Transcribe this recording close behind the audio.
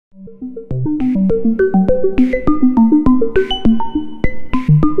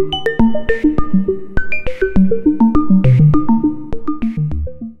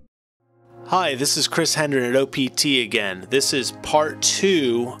Hi, this is Chris Hendren at OPT again. This is part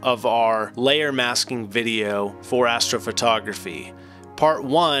 2 of our layer masking video for astrophotography. Part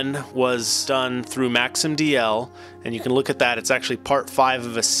 1 was done through MaxIm DL, and you can look at that. It's actually part 5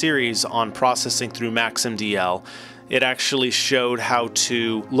 of a series on processing through MaxIm DL. It actually showed how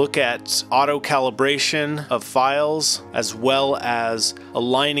to look at auto calibration of files as well as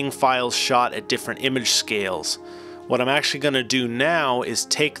aligning files shot at different image scales. What I'm actually going to do now is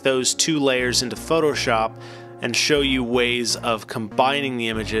take those 2 layers into Photoshop and show you ways of combining the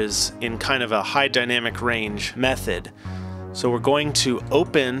images in kind of a high dynamic range method. So we're going to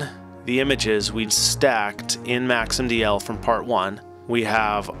open the images we'd stacked in MaxIm DL from part 1. We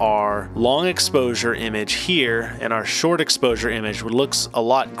have our long exposure image here, and our short exposure image looks a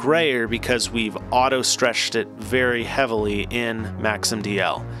lot grayer because we've auto stretched it very heavily in MaxIm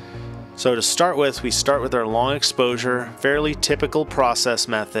DL. So to start with, we start with our long exposure, fairly typical process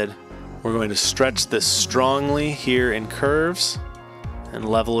method. We're going to stretch this strongly here in curves and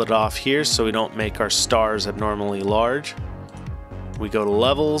level it off here so we don't make our stars abnormally large. We go to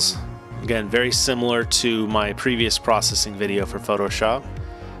levels, again very similar to my previous processing video for Photoshop.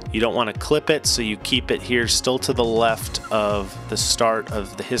 You don't want to clip it, so you keep it here still to the left of the start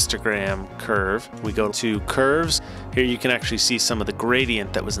of the histogram curve. We go to curves. Here you can actually see some of the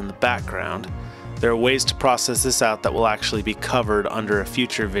gradient that was in the background. There are ways to process this out that will actually be covered under a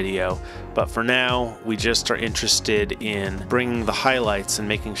future video, but for now we just are interested in bringing the highlights and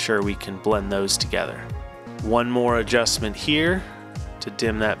making sure we can blend those together. One more adjustment here to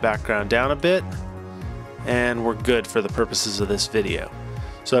dim that background down a bit, and we're good for the purposes of this video.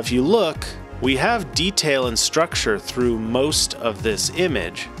 So if you look, we have detail and structure through most of this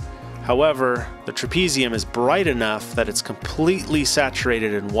image. However, the trapezium is bright enough that it's completely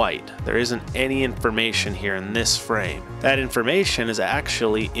saturated in white. There isn't any information here in this frame. That information is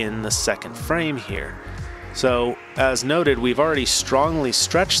actually in the second frame here. So as noted, we've already strongly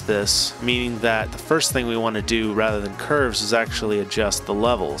stretched this, meaning that the first thing we want to do rather than curves is actually adjust the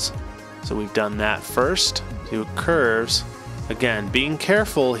levels. So we've done that first. Do curves. Again, being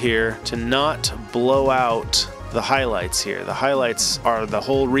careful here to not blow out the highlights here. The highlights are the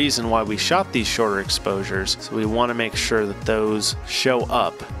whole reason why we shot these shorter exposures, so we want to make sure that those show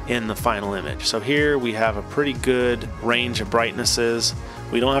up in the final image. So here we have a pretty good range of brightnesses.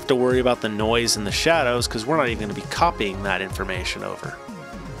 We don't have to worry about the noise and the shadows because we're not even going to be copying that information over.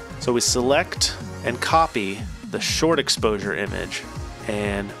 So we select and copy the short exposure image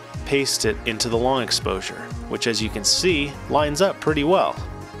and paste it into the long exposure, which as you can see lines up pretty well.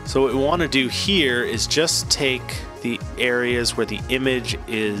 So what we want to do here is just take the areas where the image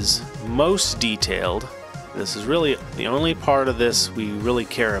is most detailed. This is really the only part of this we really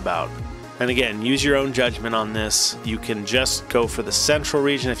care about. And again, use your own judgment on this. You can just go for the central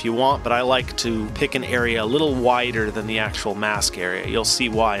region if you want, but I like to pick an area a little wider than the actual mask area. You'll see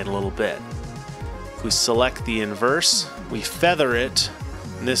why in a little bit. If we select the inverse, we feather it.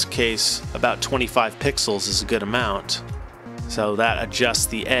 In this case, about 25 pixels is a good amount. So that adjusts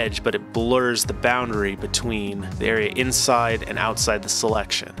the edge, but it blurs the boundary between the area inside and outside the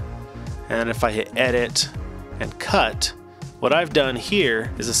selection. And if I hit edit and cut, what I've done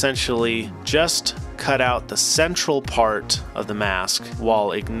here is essentially just cut out the central part of the mask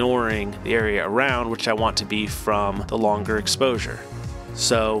while ignoring the area around, which I want to be from the longer exposure.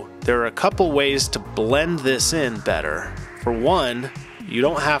 So there are a couple ways to blend this in better. For one, you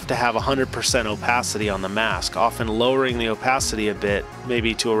don't have to have 100% opacity on the mask. Often lowering the opacity a bit,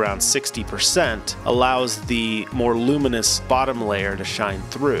 maybe to around 60%, allows the more luminous bottom layer to shine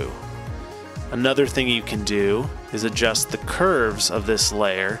through. Another thing you can do is adjust the curves of this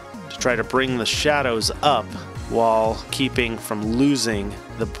layer to try to bring the shadows up while keeping from losing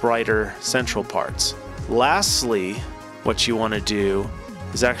the brighter central parts. Lastly, what you want to do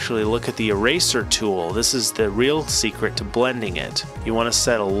is actually look at the eraser tool. This is the real secret to blending it. You want to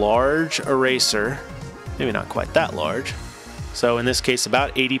set a large eraser, maybe not quite that large. So in this case,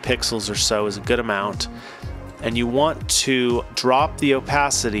 about 80 pixels or so is a good amount. And you want to drop the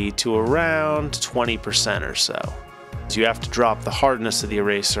opacity to around 20% or so. So you have to drop the hardness of the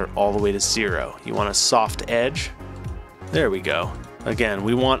eraser all the way to 0. You want a soft edge. There we go. Again,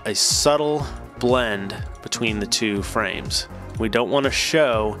 we want a subtle blend between the two frames. We don't want to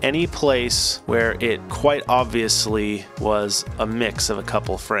show any place where it quite obviously was a mix of a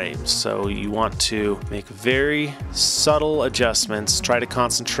couple frames. So you want to make very subtle adjustments, try to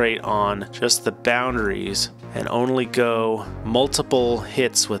concentrate on just the boundaries, and only go multiple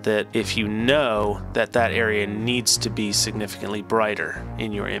hits with it if you know that that area needs to be significantly brighter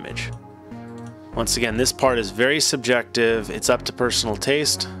in your image. Once again, this part is very subjective. It's up to personal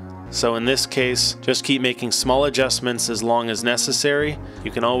taste. So in this case, just keep making small adjustments as long as necessary.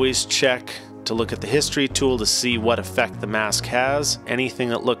 You can always check to look at the history tool to see what effect the mask has. Anything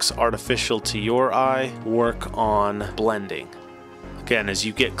that looks artificial to your eye, work on blending. Again, as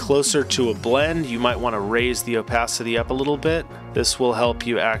you get closer to a blend, you might want to raise the opacity up a little bit. This will help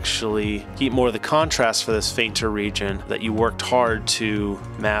you actually keep more of the contrast for this fainter region that you worked hard to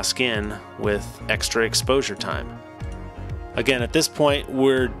mask in with extra exposure time. Again, at this point,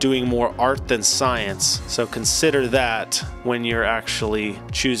 we're doing more art than science, so consider that when you're actually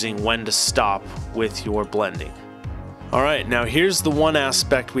choosing when to stop with your blending. All right, now here's the one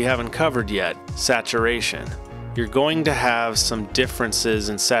aspect we haven't covered yet, saturation. You're going to have some differences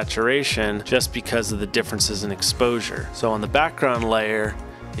in saturation just because of the differences in exposure. So on the background layer,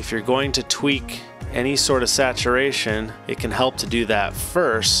 if you're going to tweak any sort of saturation, it can help to do that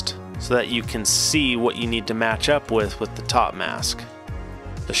first so that you can see what you need to match up with the top mask.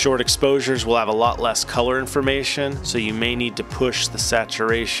 The short exposures will have a lot less color information, so you may need to push the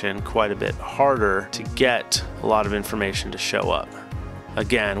saturation quite a bit harder to get a lot of information to show up.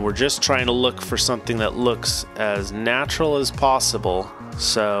 Again, we're just trying to look for something that looks as natural as possible,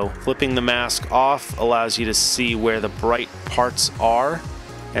 so flipping the mask off allows you to see where the bright parts are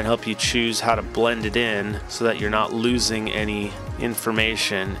and help you choose how to blend it in so that you're not losing any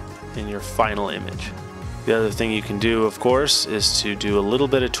information in your final image. The other thing you can do, of course, is to do a little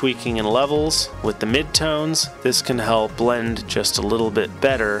bit of tweaking in levels with the midtones. This can help blend just a little bit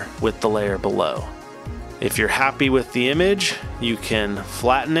better with the layer below. If you're happy with the image, you can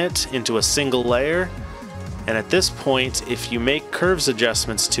flatten it into a single layer, and at this point, if you make curves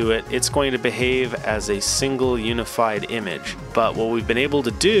adjustments to it, it's going to behave as a single unified image. But what we've been able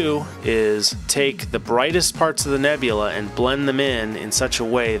to do is take the brightest parts of the nebula and blend them in such a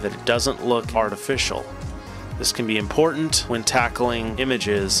way that it doesn't look artificial. This can be important when tackling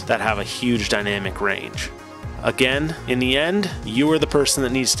images that have a huge dynamic range. Again, in the end, you are the person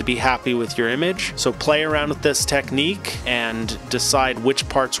that needs to be happy with your image, so play around with this technique and decide which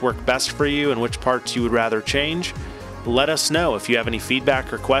parts work best for you and which parts you would rather change. Let us know if you have any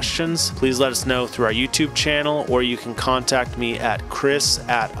feedback or questions. Please let us know through our YouTube channel, or you can contact me at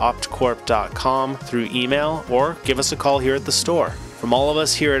chris@optcorp.com through email, or give us a call here at the store. From all of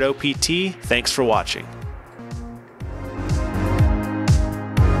us here at OPT, thanks for watching.